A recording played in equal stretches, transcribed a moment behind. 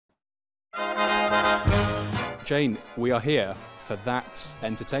Jane, we are here for that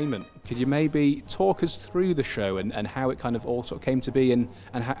entertainment. Could you maybe talk us through the show and how it kind of all sort of came to be and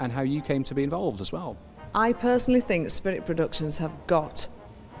how you came to be involved as well? I personally think Spirit Productions have got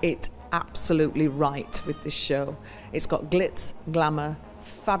it absolutely right with this show. It's got glitz, glamour,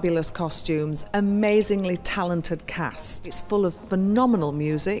 fabulous costumes, amazingly talented cast. It's full of phenomenal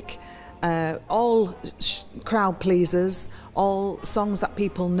music, all crowd pleasers, all songs that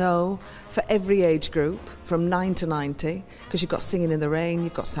people know for every age group from 9 to 90, because you've got Singing in the Rain,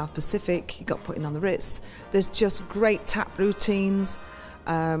 you've got South Pacific, you've got Putting on the Ritz. There's just great tap routines.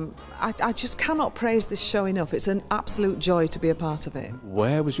 I just cannot praise this show enough. It's an absolute joy to be a part of it.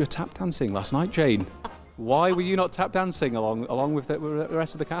 Where was your tap dancing last night, Jane? Why were you not tap dancing along with the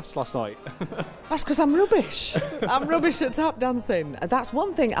rest of the cast last night? That's because I'm rubbish. I'm rubbish at tap dancing. That's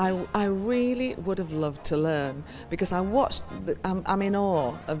one thing I really would have loved to learn, because I watched, I'm in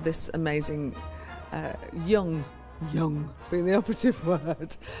awe of this amazing young being the operative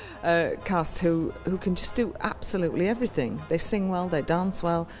word, cast who can just do absolutely everything. They sing well, they dance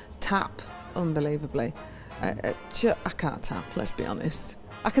well, tap unbelievably. I can't tap, let's be honest.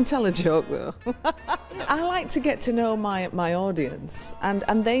 I can tell a joke though. I like to get to know my audience,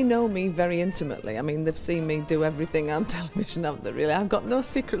 and they know me very intimately. I mean, they've seen me do everything on television, haven't they, really? I've got no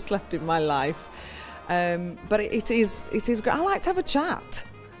secrets left in my life. But it is great. I like to have a chat.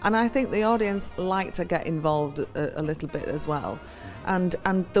 And I think the audience like to get involved a little bit as well. And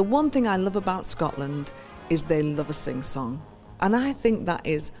the one thing I love about Scotland is they love a sing-song. And I think that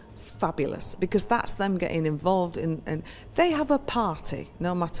is fabulous, because that's them getting involved in they have a party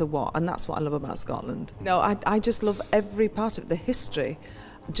no matter what, and that's what I love about Scotland. No, I just love every part of it. The history,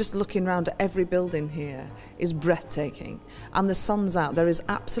 just looking around at every building here is breathtaking. And the sun's out. There is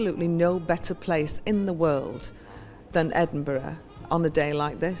absolutely no better place in the world than Edinburgh on a day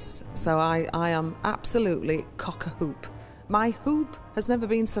like this. So I am absolutely cock-a-hoop. My hoop has never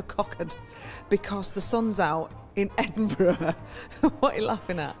been so cocked because the sun's out in Edinburgh. What are you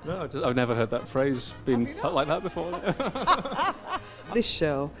laughing at? No, I've never heard that phrase being put like that before. This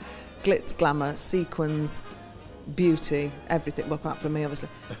show, glitz, glamour, sequins, beauty, everything, well, apart from me obviously,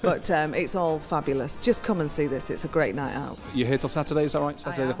 but it's all fabulous. Just come and see this. It's a great night out. You're here till Saturday, is that right?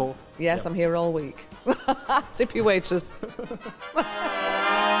 Saturday the 4th? Yes, yeah. I'm here all week. Tippy waitress.